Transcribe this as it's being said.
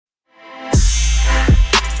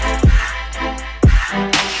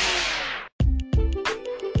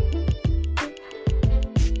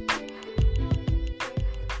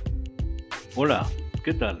Hola,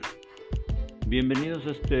 ¿qué tal? Bienvenidos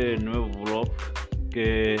a este nuevo blog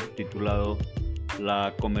que he titulado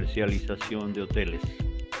La comercialización de hoteles.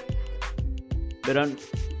 Verán,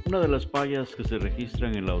 una de las fallas que se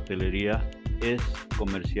registran en la hotelería es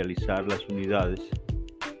comercializar las unidades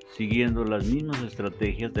siguiendo las mismas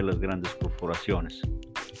estrategias de las grandes corporaciones,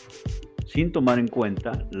 sin tomar en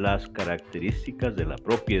cuenta las características de la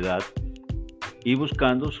propiedad y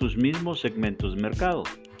buscando sus mismos segmentos de mercado,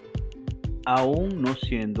 aún no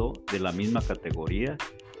siendo de la misma categoría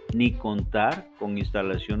ni contar con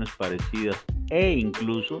instalaciones parecidas e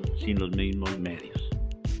incluso sin los mismos medios.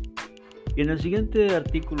 Y en el siguiente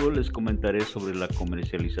artículo les comentaré sobre la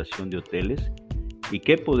comercialización de hoteles y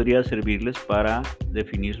qué podría servirles para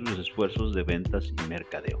definir sus esfuerzos de ventas y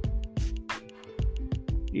mercadeo.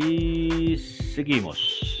 Y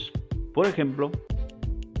seguimos. Por ejemplo,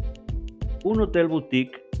 un hotel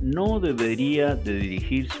boutique no debería de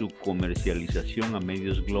dirigir su comercialización a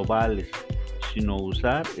medios globales, sino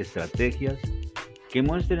usar estrategias que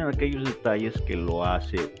muestren aquellos detalles que lo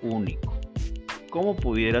hace único, como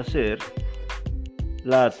pudiera ser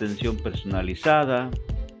la atención personalizada,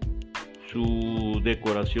 su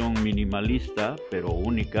decoración minimalista pero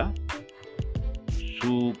única,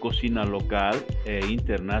 su cocina local e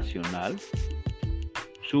internacional,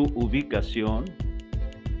 su ubicación,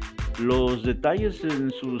 los detalles en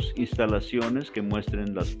sus instalaciones que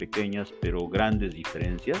muestren las pequeñas pero grandes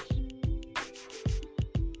diferencias,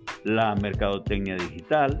 la mercadotecnia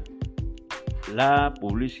digital, la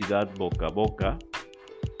publicidad boca a boca,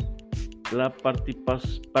 la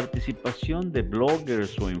participación de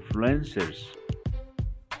bloggers o influencers,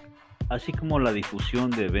 así como la difusión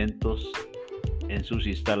de eventos en sus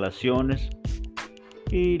instalaciones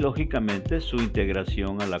y, lógicamente, su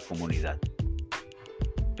integración a la comunidad.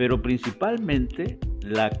 Pero principalmente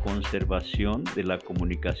la conservación de la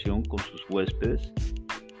comunicación con sus huéspedes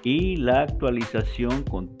y la actualización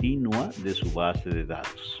continua de su base de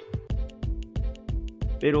datos.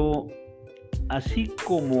 Pero así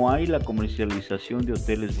como hay la comercialización de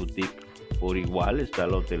hoteles boutique, por igual está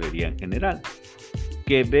la hotelería en general,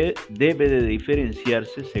 que debe de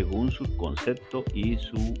diferenciarse según su concepto y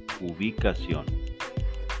su ubicación.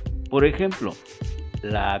 Por ejemplo,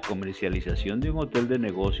 la comercialización de un hotel de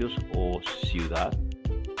negocios o ciudad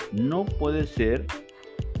no puede ser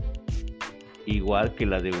igual que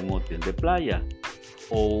la de un hotel de playa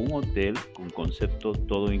o un hotel con concepto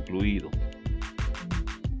todo incluido.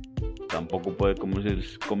 Tampoco puede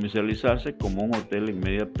comercializarse como un hotel en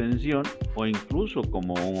media pensión o incluso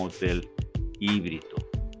como un hotel híbrido.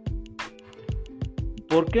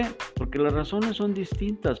 ¿Por qué? Porque las razones son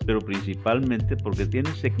distintas, pero principalmente porque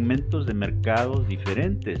tienen segmentos de mercados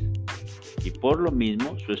diferentes y por lo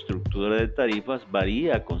mismo su estructura de tarifas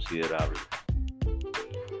varía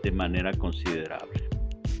de manera considerable.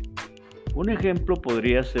 Un ejemplo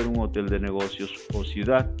podría ser un hotel de negocios o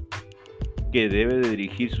ciudad que debe de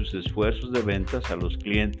dirigir sus esfuerzos de ventas a los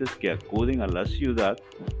clientes que acuden a la ciudad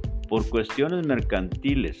por cuestiones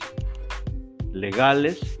mercantiles,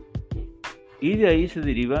 legales, y de ahí se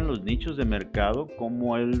derivan los nichos de mercado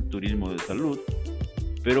como el turismo de salud,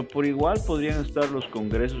 pero por igual podrían estar los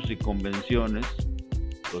congresos y convenciones,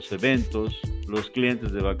 los eventos, los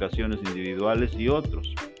clientes de vacaciones individuales y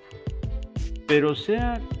otros. Pero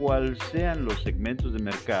sea cual sean los segmentos de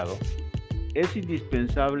mercado, es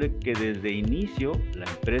indispensable que desde inicio la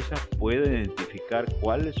empresa pueda identificar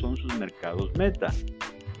cuáles son sus mercados meta,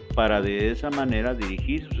 para de esa manera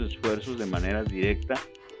dirigir sus esfuerzos de manera directa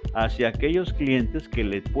hacia aquellos clientes que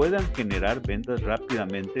le puedan generar ventas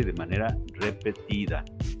rápidamente y de manera repetida.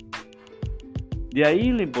 De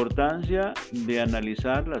ahí la importancia de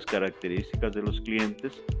analizar las características de los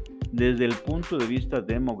clientes desde el punto de vista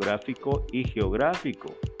demográfico y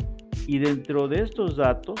geográfico, y dentro de estos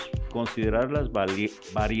datos considerar las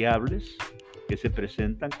variables que se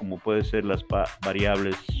presentan, como pueden ser las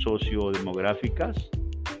variables sociodemográficas,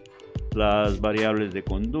 las variables de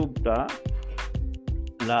conducta,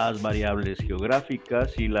 las variables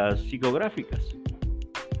geográficas y las psicográficas.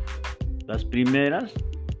 Las primeras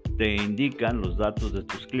te indican los datos de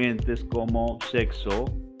tus clientes como sexo,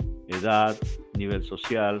 edad, nivel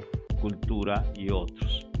social, cultura y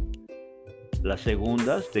otros. Las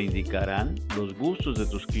segundas te indicarán los gustos de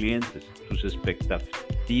tus clientes, sus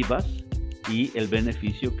expectativas y el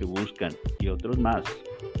beneficio que buscan y otros más.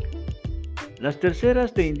 Las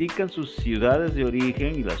terceras te indican sus ciudades de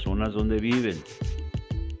origen y las zonas donde viven.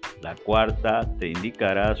 La cuarta te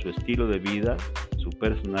indicará su estilo de vida, su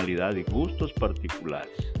personalidad y gustos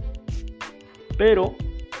particulares. Pero,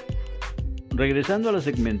 regresando a la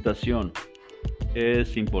segmentación,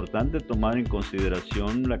 es importante tomar en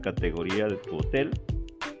consideración la categoría de tu hotel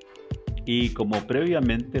y, como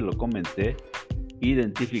previamente lo comenté,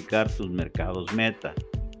 identificar tus mercados meta,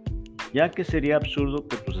 ya que sería absurdo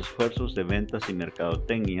que tus esfuerzos de ventas y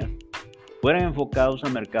mercadotecnia fueran enfocados a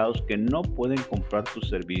mercados que no pueden comprar tus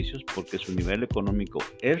servicios porque su nivel económico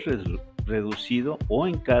es reducido, o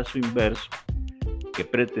en caso inverso, que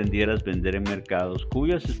pretendieras vender en mercados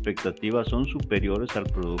cuyas expectativas son superiores al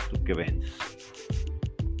producto que vendes.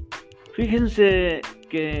 Fíjense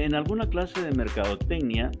que en alguna clase de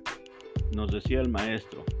mercadotecnia nos decía el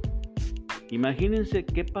maestro: imagínense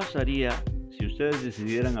qué pasaría si ustedes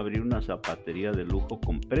decidieran abrir una zapatería de lujo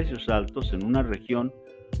con precios altos en una región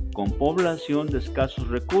con población de escasos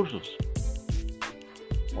recursos.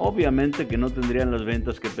 Obviamente que no tendrían las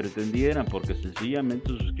ventas que pretendieran, porque sencillamente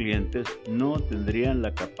sus clientes no tendrían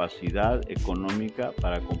la capacidad económica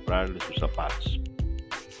para comprarles sus zapatos.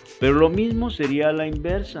 Pero lo mismo sería a la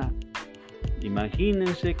inversa.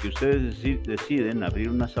 Imagínense que ustedes deciden abrir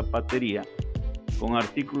una zapatería con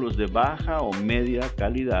artículos de baja o media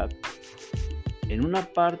calidad en una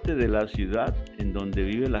parte de la ciudad en donde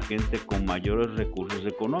vive la gente con mayores recursos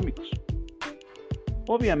económicos.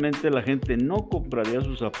 Obviamente la gente no compraría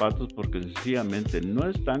sus zapatos porque sencillamente no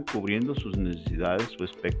están cubriendo sus necesidades o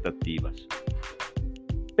expectativas.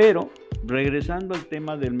 Pero, regresando al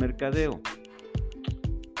tema del mercadeo,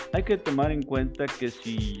 hay que tomar en cuenta que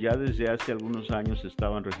si ya desde hace algunos años se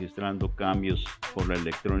estaban registrando cambios por la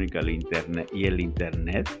electrónica y el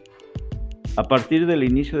Internet, a partir del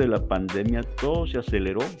inicio de la pandemia todo se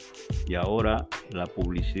aceleró y ahora la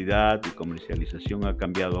publicidad y comercialización ha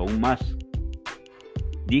cambiado aún más,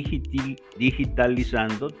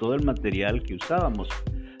 digitalizando todo el material que usábamos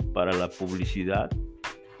para la publicidad,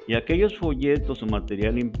 y aquellos folletos o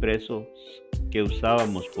material impreso que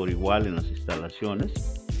usábamos por igual en las instalaciones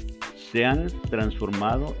se han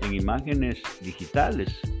transformado en imágenes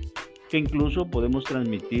digitales que incluso podemos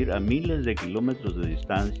transmitir a miles de kilómetros de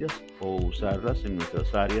distancias o usarlas en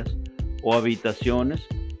nuestras áreas o habitaciones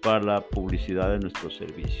para la publicidad de nuestros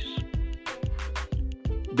servicios.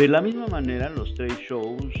 De la misma manera, los trade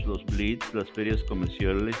shows, los blitz, las ferias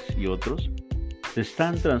comerciales y otros se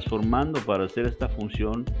están transformando para hacer esta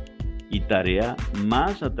función y tarea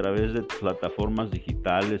más a través de plataformas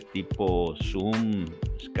digitales tipo Zoom,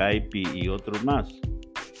 Skype y otros más.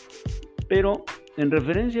 Pero en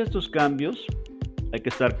referencia a estos cambios, hay que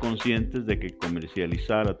estar conscientes de que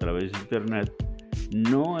comercializar a través de Internet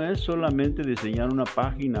no es solamente diseñar una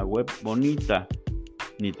página web bonita,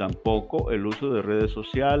 ni tampoco el uso de redes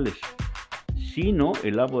sociales, sino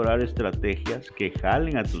elaborar estrategias que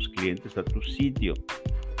jalen a tus clientes a tu sitio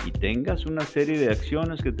y tengas una serie de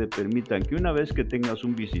acciones que te permitan que una vez que tengas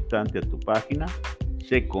un visitante a tu página,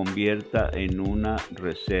 se convierta en una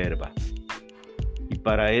reserva. Y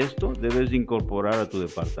para esto debes incorporar a tu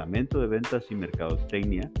departamento de ventas y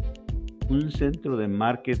mercadotecnia un centro de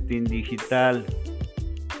marketing digital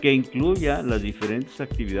que incluya las diferentes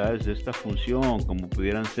actividades de esta función, como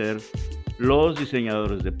pudieran ser los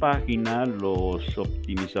diseñadores de página, los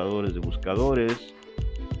optimizadores de buscadores,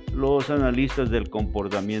 los analistas del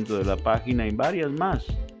comportamiento de la página y varias más.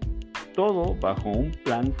 Todo bajo un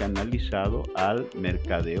plan canalizado al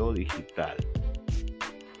mercadeo digital.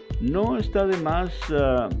 No está de más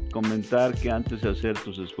comentar que antes de hacer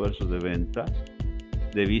tus esfuerzos de ventas,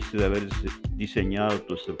 debiste de haber diseñado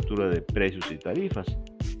tu estructura de precios y tarifas,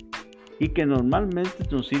 y que normalmente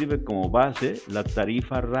nos sirve como base la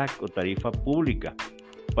tarifa RAC o tarifa pública,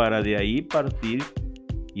 para de ahí partir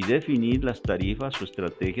y definir las tarifas o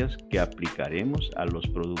estrategias que aplicaremos a los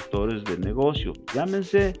productores del negocio,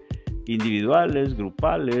 llámense individuales,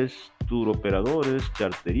 grupales, tour operadores,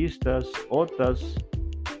 charteristas, OTAs,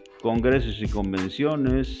 congresos y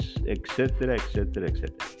convenciones, etcétera, etcétera,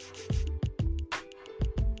 etcétera.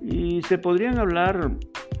 Y se podrían hablar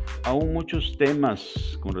aún muchos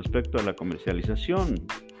temas con respecto a la comercialización,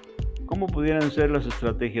 como pudieran ser las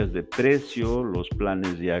estrategias de precio, los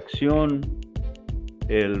planes de acción,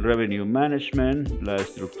 el revenue management, la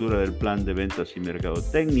estructura del plan de ventas y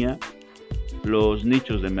mercadotecnia, los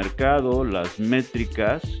nichos de mercado, las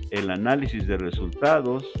métricas, el análisis de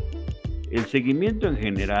resultados, el seguimiento en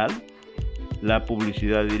general, la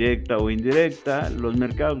publicidad directa o indirecta, los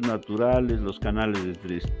mercados naturales, los canales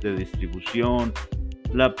de distribución,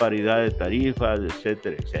 la paridad de tarifas,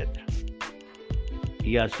 etcétera, etcétera.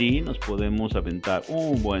 Y así nos podemos aventar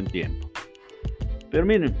un buen tiempo. Pero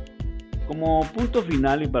miren, como punto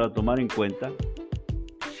final y para tomar en cuenta,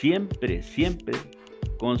 siempre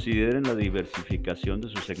consideren la diversificación de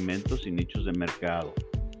sus segmentos y nichos de mercado.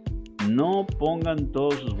 No pongan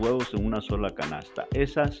todos sus huevos en una sola canasta.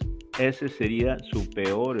 Esas ese sería su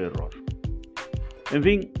peor error. En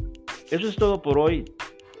fin, eso es todo por hoy.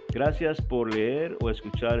 Gracias por leer o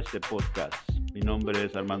escuchar este podcast. Mi nombre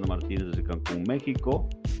es Armando Martínez desde Cancún, México.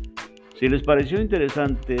 Si les pareció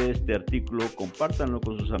interesante este artículo, compártanlo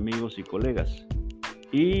con sus amigos y colegas.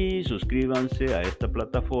 Y suscríbanse a esta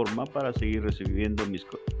plataforma para seguir recibiendo mis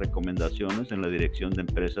recomendaciones en la Dirección de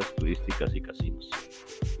Empresas Turísticas y Casinos.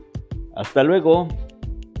 Hasta luego.